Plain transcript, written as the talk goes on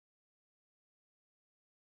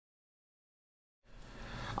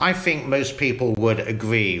I think most people would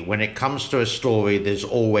agree when it comes to a story, there's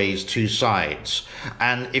always two sides.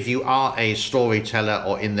 And if you are a storyteller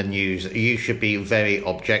or in the news, you should be very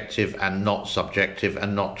objective and not subjective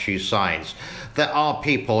and not choose sides. There are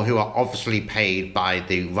people who are obviously paid by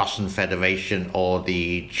the Russian Federation or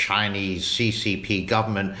the Chinese CCP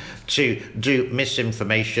government to do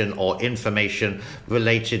misinformation or information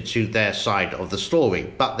related to their side of the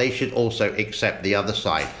story, but they should also accept the other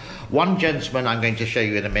side. One gentleman I'm going to show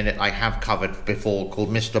you in a minute I have covered before, called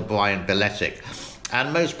Mr. Brian Beletic,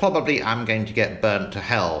 and most probably I'm going to get burnt to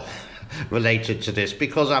hell related to this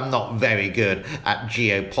because I'm not very good at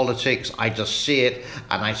geopolitics. I just see it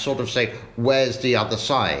and I sort of say, where's the other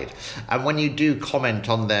side? And when you do comment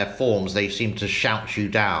on their forums, they seem to shout you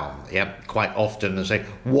down, quite often, and say,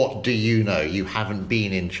 what do you know? You haven't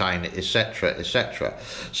been in China, etc., etc.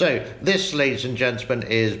 So this, ladies and gentlemen,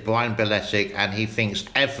 is Brian Beletic, and he thinks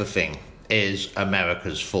everything is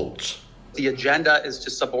America's fault. The agenda is to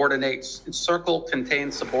subordinate,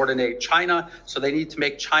 contain, subordinate China. So they need to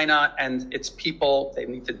make China and its people, they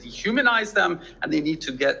need to dehumanize them, and they need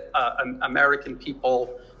to get American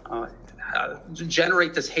people,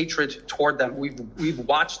 generate this hatred toward them. We've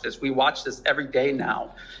watched this. We watch this every day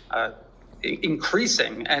now,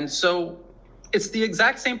 increasing. And so it's the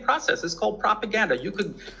exact same process. It's called propaganda. You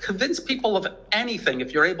could convince people of anything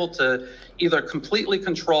if you're able to either completely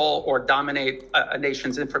control or dominate a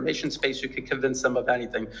nation's information space. You could convince them of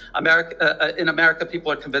anything. In America,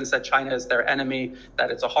 people are convinced that China is their enemy, that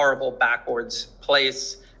it's a horrible, backwards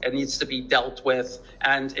place. It needs to be dealt with.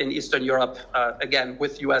 And in Eastern Europe, again,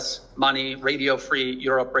 with US money, Radio Free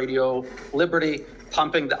Europe, Radio Liberty,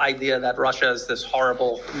 pumping the idea that Russia is this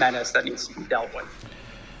horrible menace that needs to be dealt with.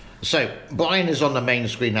 So Brian is on the main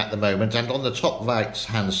screen at the moment, and on the top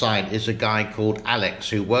right-hand side is a guy called Alex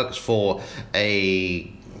who works for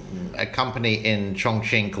a company in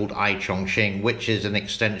Chongqing called iChongqing, which is an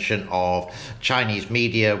extension of Chinese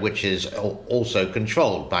media, which is also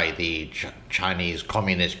controlled by the Chinese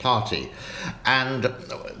Communist Party. And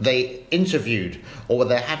they interviewed, or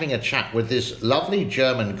they're having a chat with this lovely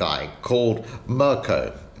German guy called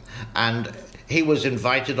Mirko, and he was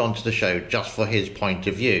invited onto the show just for his point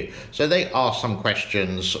of view. So they asked some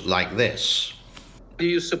questions like this. Do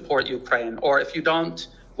you support Ukraine? Or if you don't,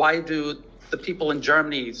 why do the people in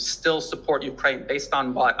Germany still support Ukraine? Based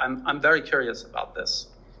on what? I'm very curious about this.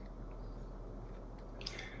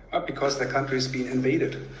 Because the country's been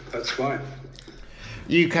invaded. That's why.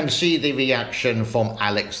 You can see the reaction from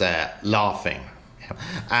Alex there, laughing.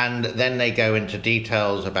 And then they go into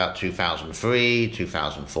details about 2003,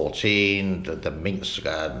 2014, the Minsk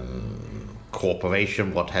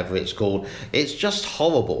Corporation, whatever it's called. It's just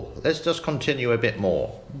horrible. Let's just continue a bit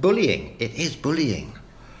more. Bullying. It is bullying.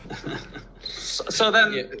 So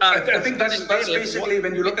then, I think that's basically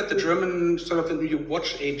when you look at the German when you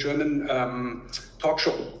watch a German talk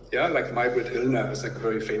show, like Maybrit Illner is like a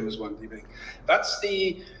very famous one. That's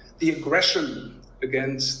the aggression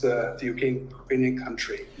against the Ukrainian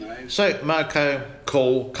country. Right? So Mirko,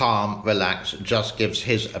 cool, calm, relaxed, just gives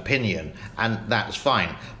his opinion, and that's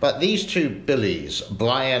fine. But these two bullies,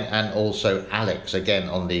 Brian and also Alex, again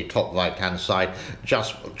on the top right-hand side,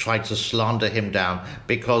 just try to slander him down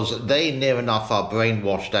because they near enough are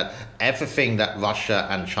brainwashed that everything that Russia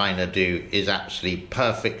and China do is actually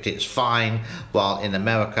perfect, it's fine, while in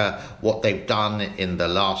America, what they've done in the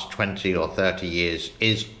last 20 or 30 years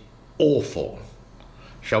is awful.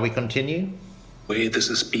 Shall we continue? Way this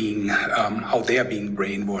is being, how they are being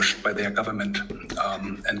brainwashed by their government,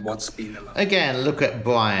 and what's being allowed. Again, look at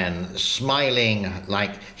Brian smiling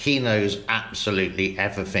like he knows absolutely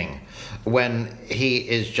everything when he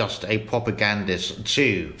is just a propagandist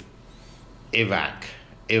to Iraq,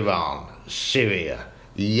 Iran, Syria,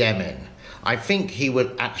 Yemen. I think he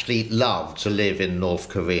would actually love to live in North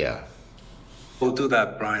Korea. We'll do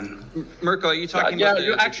that, Brian. Mirko, are you talking about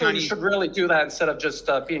you actually should really do that instead of just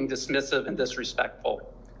being dismissive and disrespectful.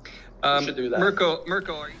 You should do that.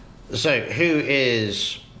 Mirko, So who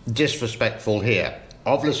is disrespectful here?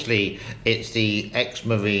 Obviously, it's the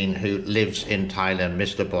ex-Marine who lives in Thailand,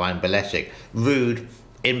 Mr. Brian Beletic. Rude,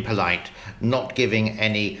 impolite, not giving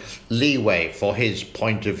any leeway for his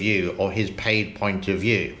point of view or his paid point of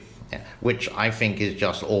view, which I think is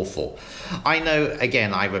just awful. I know,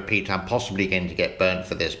 again, I repeat, I'm possibly going to get burnt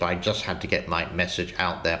for this, but I just had to get my message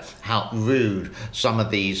out there, how rude some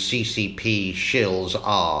of these CCP shills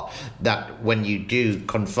are, that when you do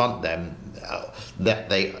confront them, that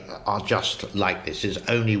they are just like this. Is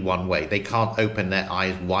only one way. They can't open their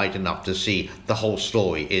eyes wide enough to see the whole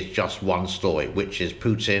story is just one story, which is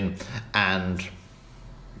Putin and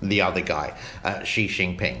the other guy, Xi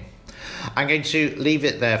Jinping. I'm going to leave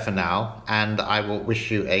it there for now, and I will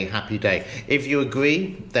wish you a happy day. If you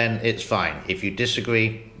agree, then it's fine. If you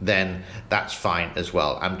disagree, then that's fine as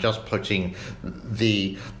well. I'm just putting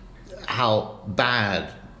how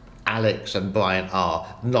bad Alex and Brian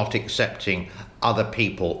are not accepting other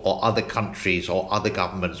people or other countries or other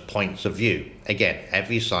governments' points of view. Again,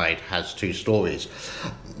 every side has two stories.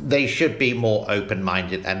 They should be more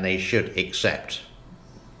open-minded, and they should accept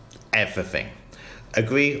everything.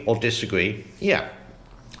 Agree or disagree? Yeah.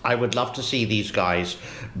 I would love to see these guys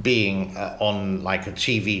being on like a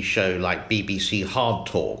TV show like BBC Hard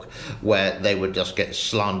Talk, where they would just get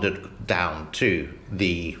slandered down to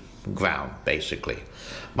the ground, basically.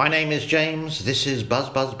 My name is James. This is Buzz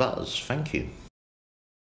Buzz Buzz. Thank you.